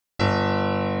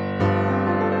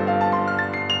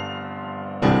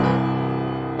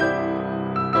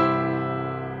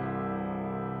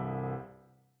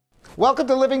Welcome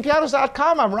to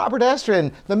livingpianos.com. I'm Robert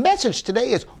Estrin. The message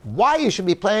today is why you should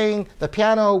be playing the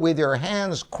piano with your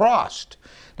hands crossed.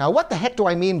 Now, what the heck do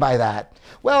I mean by that?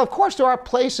 Well, of course, there are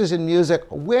places in music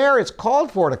where it's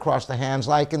called for to cross the hands,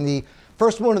 like in the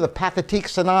first movement of the Pathetique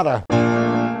Sonata.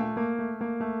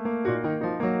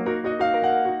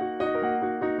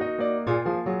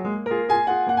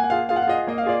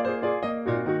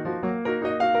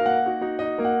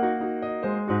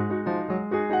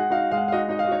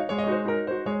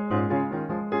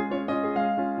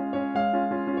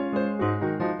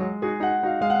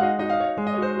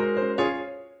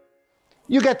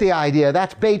 You get the idea.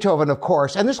 That's Beethoven, of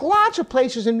course. And there's lots of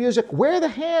places in music where the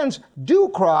hands do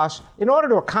cross in order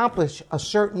to accomplish a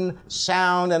certain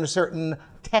sound and a certain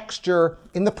texture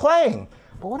in the playing.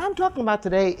 But what I'm talking about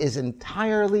today is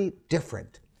entirely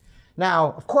different.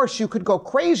 Now, of course, you could go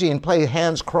crazy and play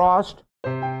hands crossed.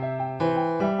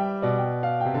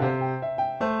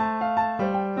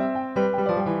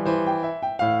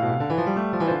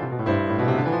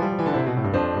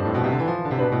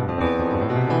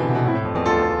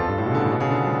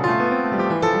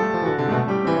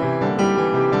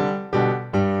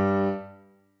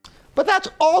 But that's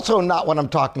also not what I'm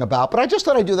talking about. But I just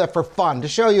thought I'd do that for fun, to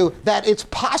show you that it's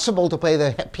possible to play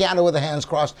the piano with the hands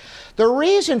crossed. The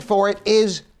reason for it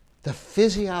is the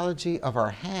physiology of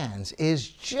our hands is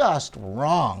just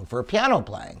wrong for piano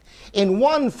playing in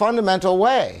one fundamental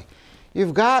way.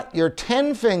 You've got your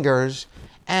 10 fingers,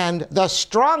 and the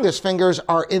strongest fingers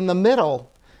are in the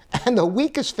middle, and the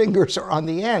weakest fingers are on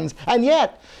the ends. And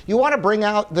yet, you want to bring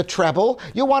out the treble,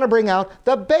 you want to bring out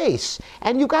the bass,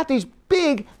 and you've got these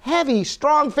big, heavy,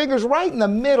 strong fingers right in the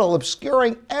middle,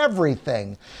 obscuring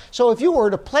everything. So if you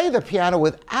were to play the piano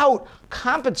without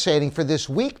compensating for this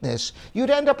weakness, you'd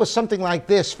end up with something like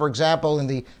this. For example, in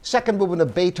the second movement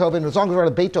of Beethoven, as long as we're on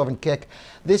a Beethoven kick,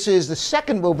 this is the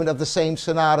second movement of the same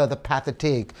sonata, the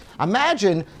Pathetique.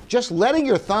 Imagine just letting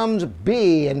your thumbs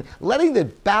be and letting the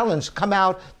balance come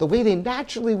out the way they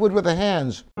naturally would with the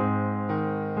hands.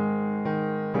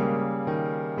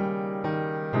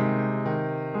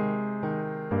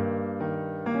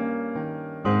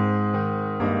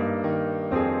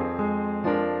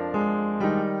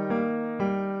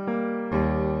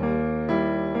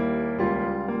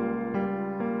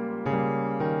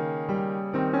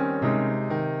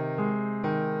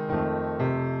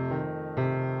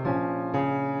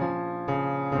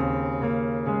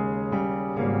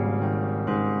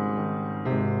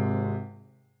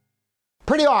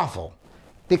 Pretty awful,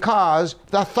 because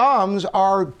the thumbs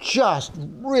are just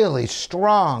really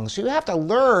strong. So you have to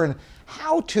learn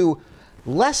how to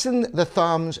lessen the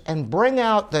thumbs and bring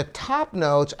out the top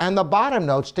notes and the bottom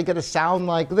notes to get a sound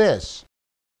like this.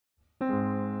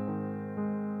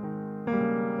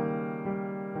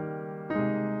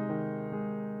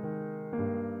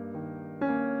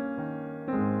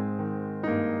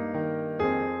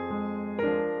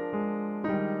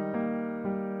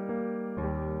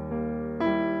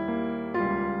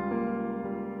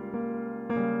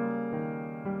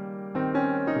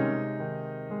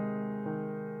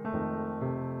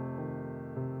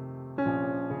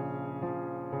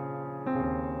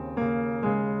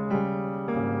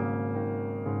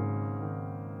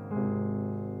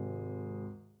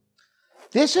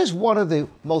 This is one of the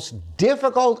most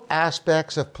difficult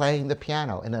aspects of playing the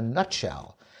piano in a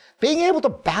nutshell. Being able to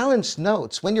balance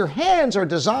notes when your hands are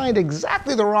designed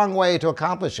exactly the wrong way to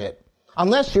accomplish it.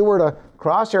 Unless you were to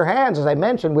cross your hands, as I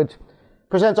mentioned, which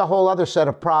presents a whole other set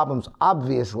of problems,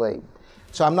 obviously.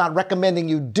 So I'm not recommending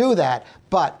you do that,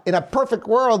 but in a perfect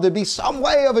world, there'd be some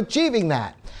way of achieving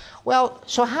that. Well,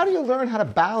 so how do you learn how to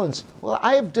balance? Well,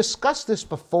 I have discussed this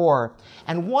before,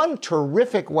 and one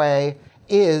terrific way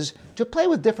is to play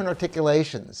with different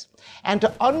articulations and to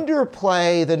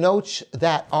underplay the notes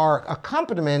that are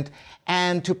accompaniment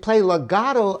and to play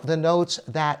legato the notes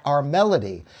that are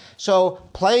melody. So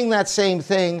playing that same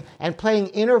thing and playing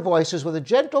inner voices with a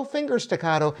gentle finger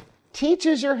staccato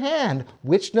teaches your hand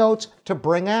which notes to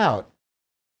bring out.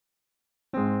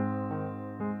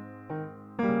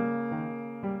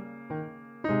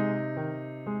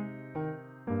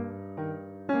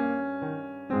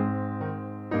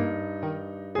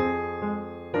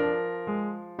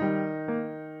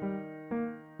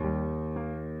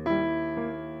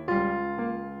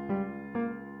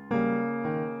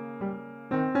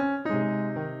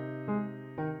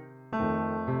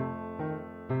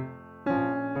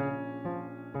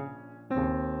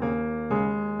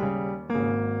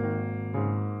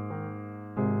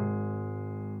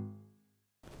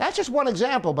 That's just one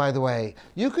example, by the way.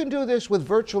 You can do this with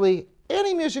virtually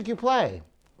any music you play.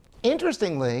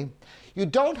 Interestingly, You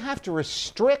don't have to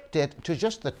restrict it to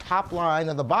just the top line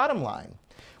and the bottom line.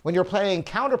 When you're playing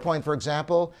counterpoint, for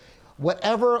example,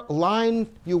 whatever line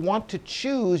you want to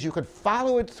choose, you could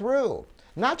follow it through.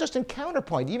 Not just in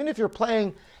counterpoint, even if you're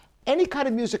playing any kind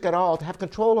of music at all, to have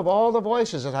control of all the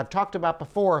voices, as I've talked about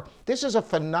before. This is a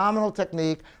phenomenal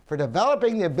technique for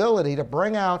developing the ability to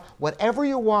bring out whatever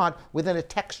you want within a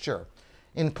texture,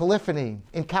 in polyphony,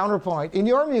 in counterpoint, in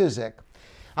your music.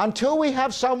 Until we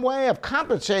have some way of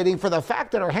compensating for the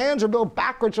fact that our hands are built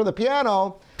backwards from the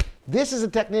piano, this is a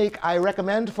technique I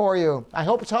recommend for you. I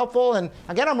hope it's helpful. And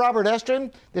again, I'm Robert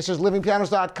Estrin. This is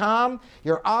livingpianos.com,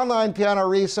 your online piano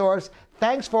resource.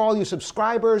 Thanks for all you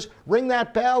subscribers. Ring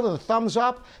that bell and the thumbs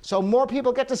up so more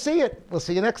people get to see it. We'll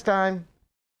see you next time.